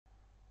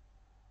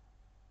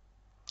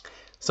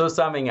So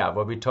summing up,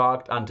 what we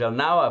talked until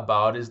now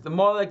about is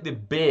more like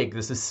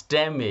the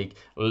systemic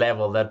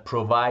level that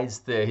provides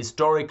the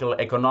historical,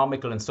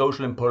 economical, and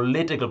social and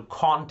political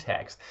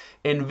context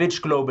in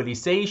which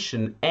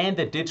globalization and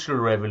the digital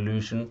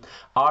revolution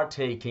are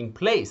taking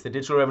place. The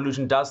digital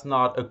revolution does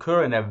not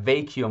occur in a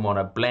vacuum on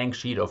a blank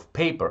sheet of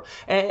paper.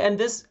 And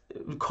this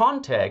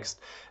context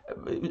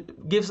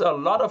gives a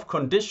lot of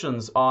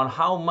conditions on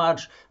how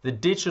much the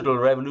digital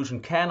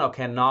revolution can or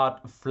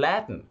cannot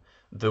flatten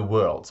the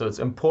world. So it's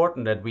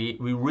important that we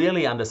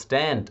really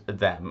understand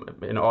them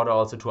in order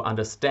also to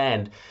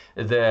understand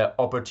the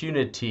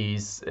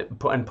opportunities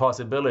and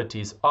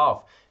possibilities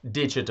of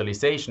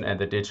digitalization and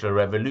the digital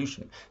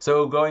revolution.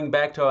 So going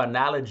back to our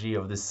analogy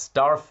of the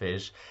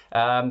starfish,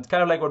 it's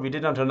kind of like what we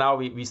did until now.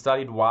 We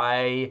studied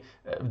why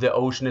the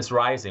ocean is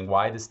rising,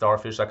 why the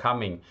starfish are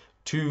coming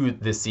to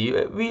the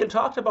sea. We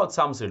talked about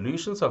some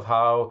solutions of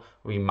how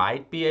we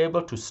might be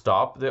able to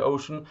stop the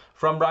ocean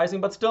from rising,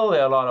 but still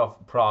there are a lot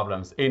of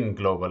problems in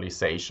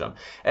globalization.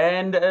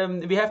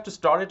 And we have to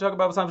start to talk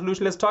about some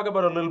solutions. Let's talk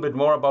about a little bit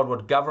more about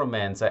what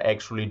governments are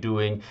actually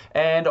doing,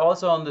 and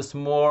also on this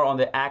more on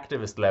the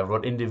activist level,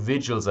 what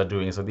individuals are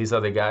doing. So these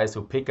are the guys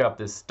who pick up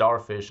this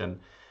starfish and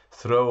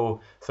throw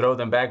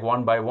them back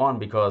one by one,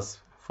 because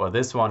for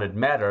this one it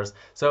matters.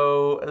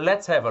 So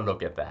let's have a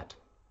look at that.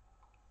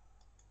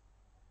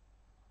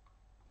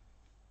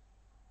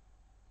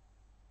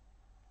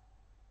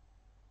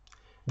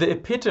 The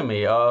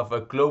epitome of a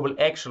global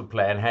action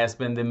plan has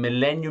been the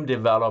Millennium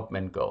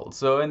Development Goals.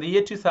 So in the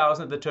year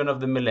 2000, at the turn of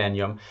the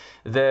millennium,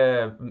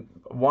 the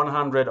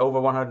over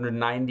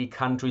 190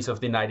 countries of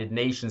the United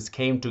Nations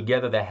came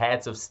together, the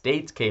heads of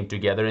states came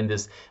together in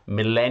this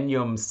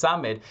Millennium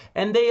Summit,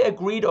 and they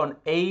agreed on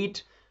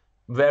 8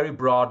 very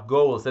broad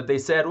goals that they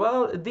said,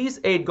 well, these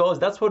 8 goals,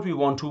 that's what we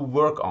want to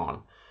work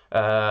on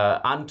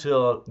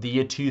until the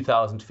year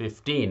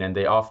 2015, and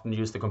they often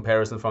use the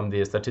comparison from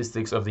the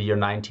statistics of the year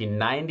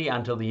 1990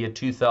 until the year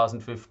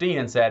 2015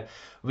 and said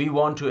we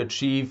want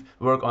to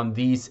work on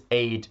these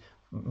 8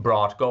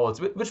 broad goals,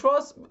 which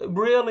was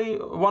really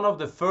one of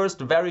the first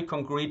very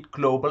concrete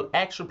global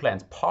action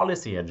plans,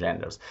 policy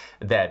agendas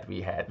that we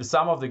had.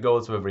 Some of the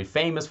goals were very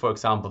famous. For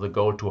example, the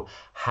goal to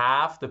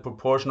halve the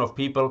proportion of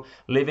people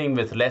living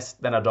with less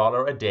than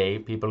 $1 a day,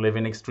 people live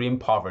in extreme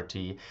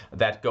poverty.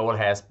 That goal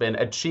has been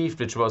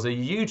achieved, which was a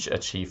huge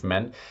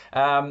achievement.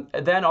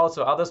 Then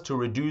also others to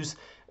reduce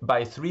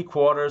by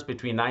 3/4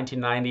 between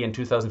 1990 and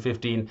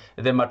 2015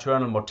 the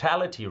maternal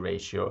mortality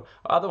ratio.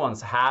 Other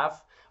ones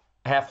have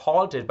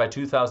halted by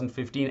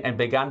 2015 and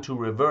begun to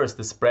reverse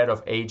the spread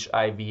of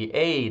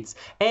HIV/AIDS.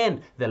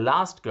 And the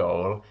last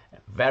goal,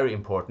 very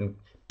important,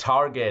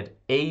 target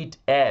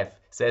 8F,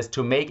 says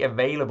to make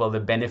available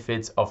the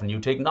benefits of new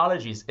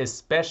technologies,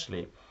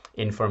 especially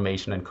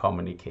information and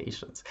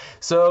communications.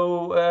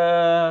 So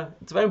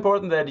it's very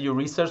important that you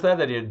research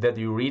that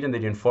you read and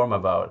that you inform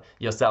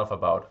yourself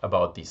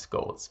about these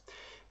goals.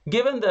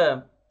 Given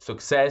the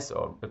success,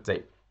 or let's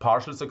say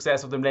partial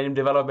success of the Millennium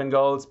Development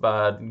Goals,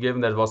 but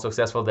given that it was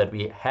successful that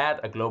we had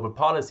a global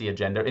policy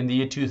agenda, in the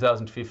year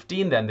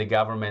 2015 then the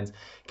governments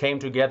came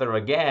together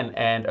again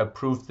and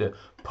approved the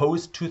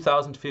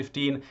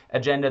post-2015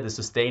 agenda, the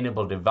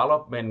Sustainable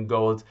Development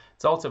Goals.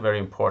 It's also very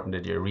important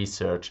that you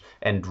research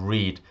and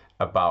read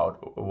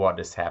about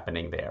what is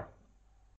happening there.